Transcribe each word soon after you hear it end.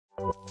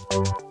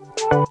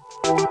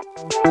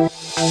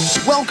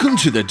Welcome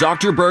to the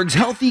Dr. Berg's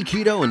Healthy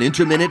Keto and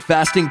Intermittent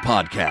Fasting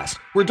Podcast,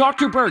 where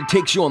Dr. Berg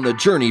takes you on the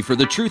journey for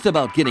the truth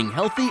about getting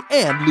healthy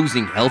and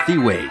losing healthy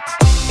weight.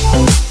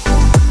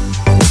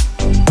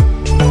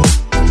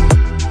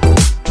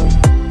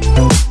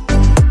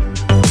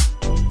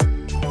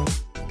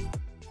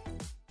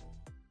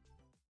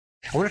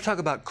 I want to talk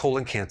about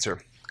colon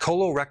cancer,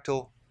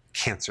 colorectal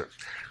cancer.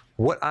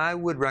 What I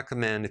would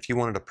recommend if you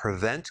wanted to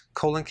prevent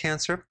colon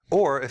cancer,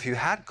 or if you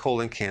had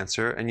colon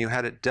cancer and you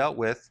had it dealt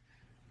with,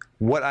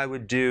 what I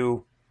would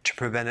do to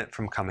prevent it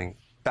from coming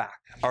back.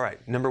 All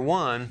right, number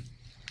one,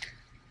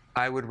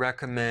 I would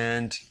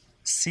recommend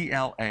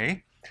CLA,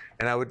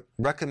 and I would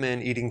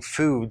recommend eating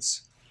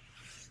foods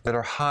that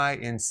are high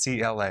in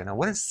CLA. Now,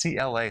 what does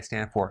CLA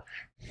stand for?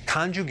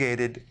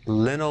 Conjugated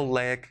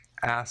linoleic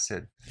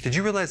acid. Did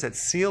you realize that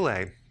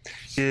CLA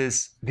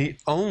is the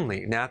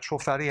only natural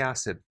fatty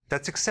acid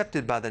that's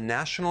accepted by the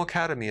National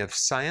Academy of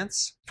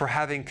Science for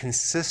having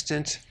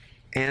consistent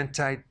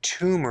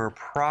anti-tumor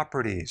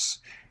properties?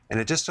 And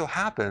it just so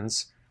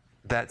happens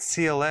that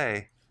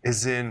CLA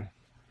is in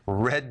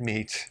red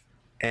meat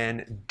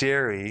and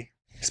dairy,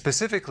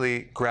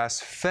 specifically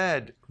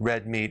grass-fed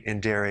red meat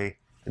and dairy,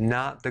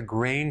 not the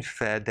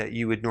grain-fed that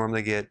you would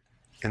normally get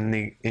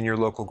in your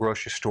local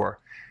grocery store.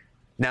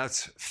 Now,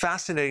 it's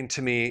fascinating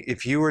to me,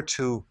 if you were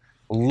to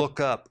look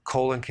up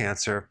colon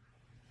cancer,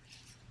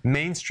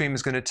 mainstream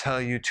is going to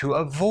tell you to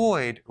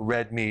avoid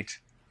red meat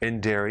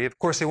and dairy. Of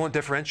course, they won't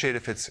differentiate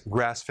if it's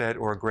grass-fed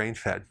or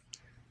grain-fed.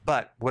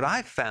 But what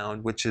I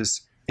found, which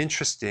is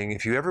interesting,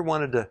 if you ever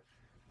wanted to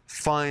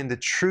find the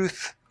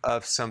truth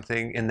of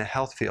something in the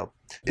health field,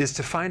 is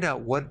to find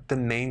out what the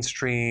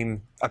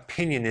mainstream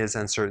opinion is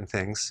on certain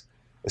things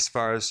as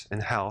far as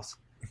in health.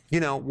 You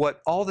know,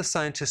 what all the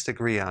scientists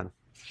agree on.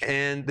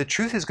 And the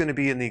truth is going to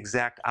be in the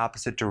exact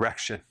opposite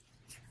direction.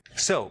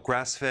 So,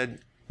 grass-fed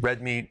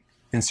red meat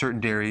in certain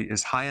dairy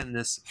is high in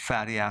this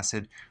fatty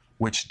acid,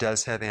 which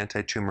does have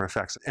anti-tumor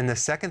effects. And the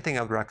second thing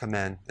I would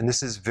recommend, and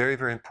this is very,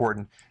 very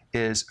important,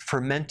 is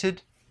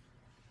fermented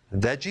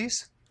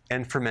veggies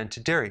and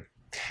fermented dairy.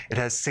 It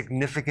has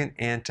significant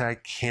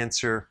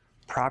anti-cancer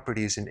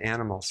properties in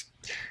animals.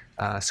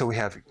 So we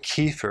have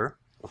kefir,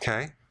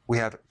 okay? We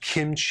have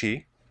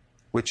kimchi,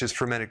 which is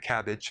fermented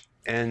cabbage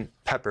and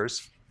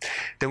peppers.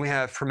 Then we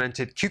have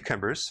fermented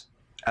cucumbers,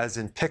 as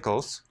in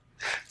pickles,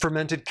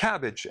 fermented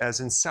cabbage,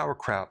 as in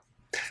sauerkraut,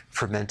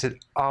 fermented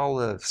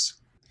olives.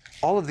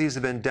 All of these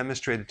have been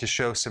demonstrated to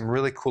show some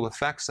really cool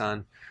effects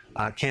on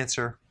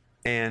cancer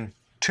and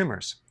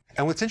tumors.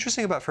 And what's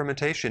interesting about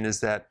fermentation is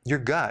that your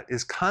gut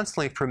is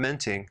constantly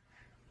fermenting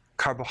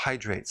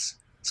carbohydrates,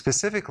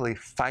 specifically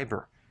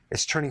fiber.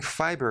 It's turning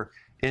fiber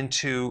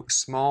into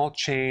small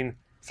chain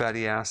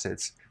fatty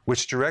acids,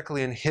 which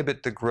directly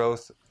inhibit the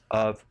growth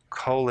of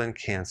colon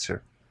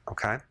cancer,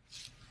 okay?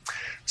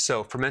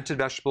 So fermented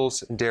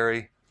vegetables and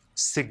dairy,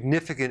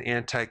 significant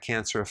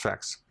anti-cancer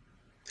effects.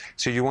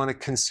 So you want to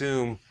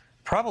consume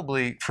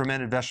probably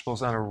fermented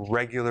vegetables on a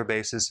regular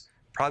basis,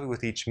 probably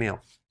with each meal.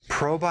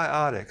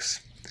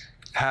 Probiotics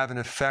have an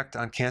effect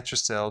on cancer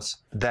cells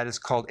that is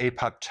called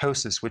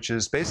apoptosis, which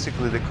is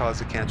basically the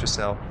cause of cancer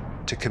cell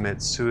to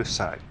commit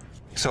suicide.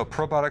 So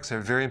probiotics are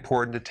very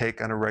important to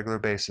take on a regular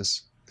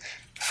basis.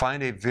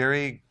 Find a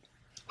very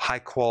high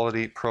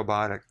quality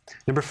probiotic.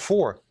 Number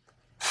four,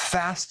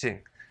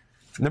 fasting.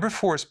 Number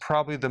four is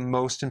probably the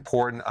most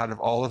important out of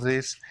all of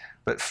these,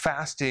 but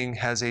fasting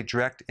has a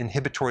direct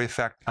inhibitory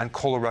effect on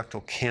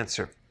colorectal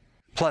cancer.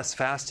 Plus,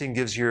 fasting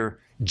gives your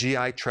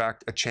GI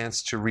tract a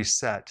chance to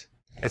reset.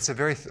 It's a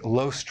very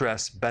low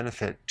stress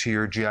benefit to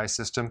your GI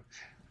system.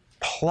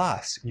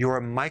 Plus, your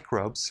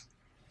microbes,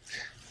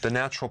 the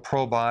natural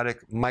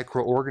probiotic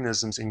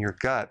microorganisms in your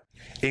gut,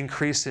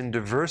 increase in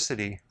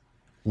diversity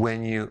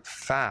when you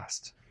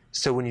fast.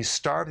 So when you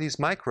starve these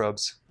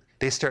microbes,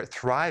 they start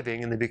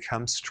thriving and they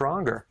become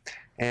stronger.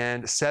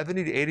 And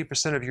 70 to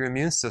 80% of your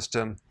immune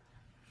system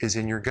is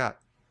in your gut.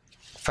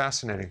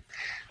 Fascinating.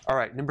 All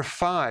right, number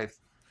five,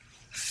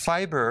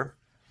 fiber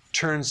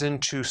turns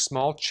into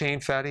small chain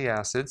fatty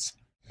acids,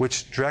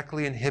 which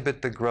directly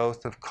inhibit the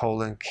growth of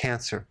colon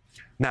cancer.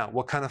 Now,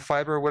 what kind of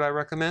fiber would I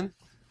recommend?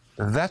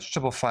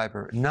 Vegetable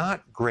fiber,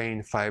 not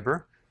grain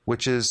fiber,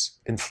 which is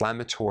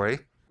inflammatory,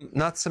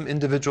 not some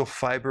individual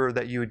fiber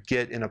that you would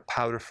get in a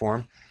powder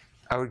form.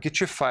 I would get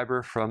your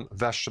fiber from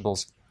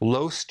vegetables,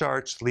 low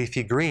starch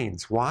leafy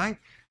greens. Why?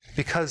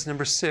 Because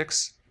number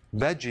six,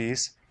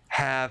 veggies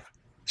have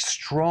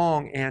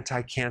strong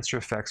anti-cancer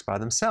effects by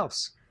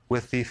themselves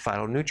with the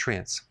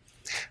phytonutrients.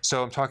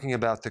 So I'm talking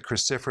about the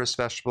cruciferous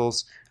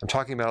vegetables. I'm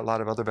talking about a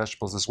lot of other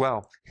vegetables as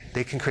well.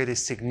 They can create a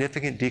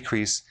significant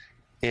decrease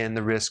in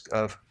the risk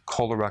of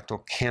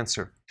colorectal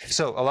cancer.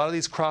 So a lot of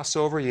these cross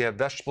over. You have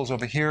vegetables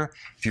over here.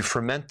 If you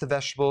ferment the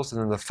vegetables,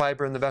 and then the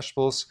fiber in the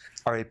vegetables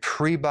are a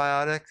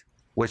prebiotic,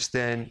 which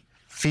then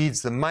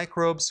feeds the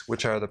microbes,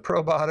 which are the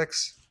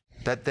probiotics,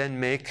 that then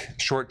make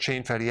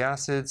short-chain fatty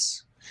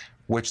acids,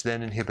 which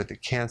then inhibit the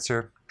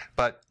cancer.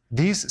 But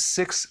these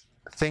six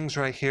things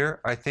right here,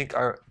 I think,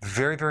 are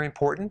very, very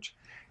important.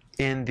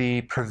 in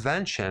the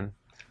prevention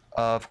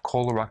of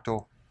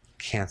colorectal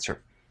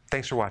cancer.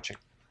 Thanks for watching.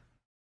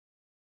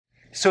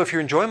 So if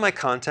you're enjoying my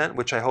content,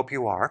 which I hope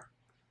you are,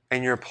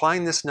 and you're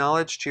applying this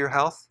knowledge to your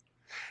health,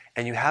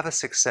 and you have a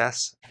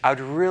success, I would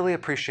really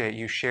appreciate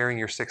you sharing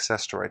your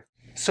success story.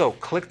 So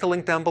click the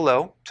link down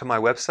below to my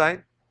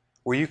website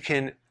where you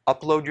can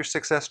upload your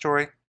success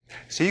story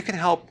so you can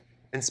help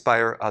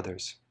inspire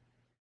others.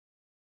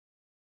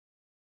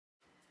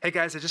 Hey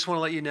guys, I just want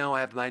to let you know I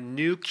have my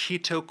new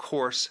keto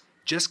course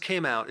just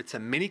came out. It's a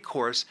mini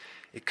course.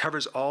 It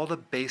covers all the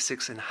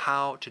basics and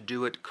how to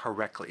do it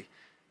correctly.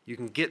 You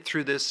can get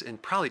through this in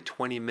probably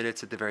 20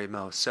 minutes at the very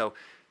most. So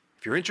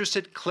if you're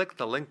interested, click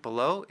the link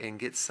below and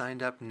get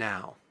signed up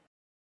now.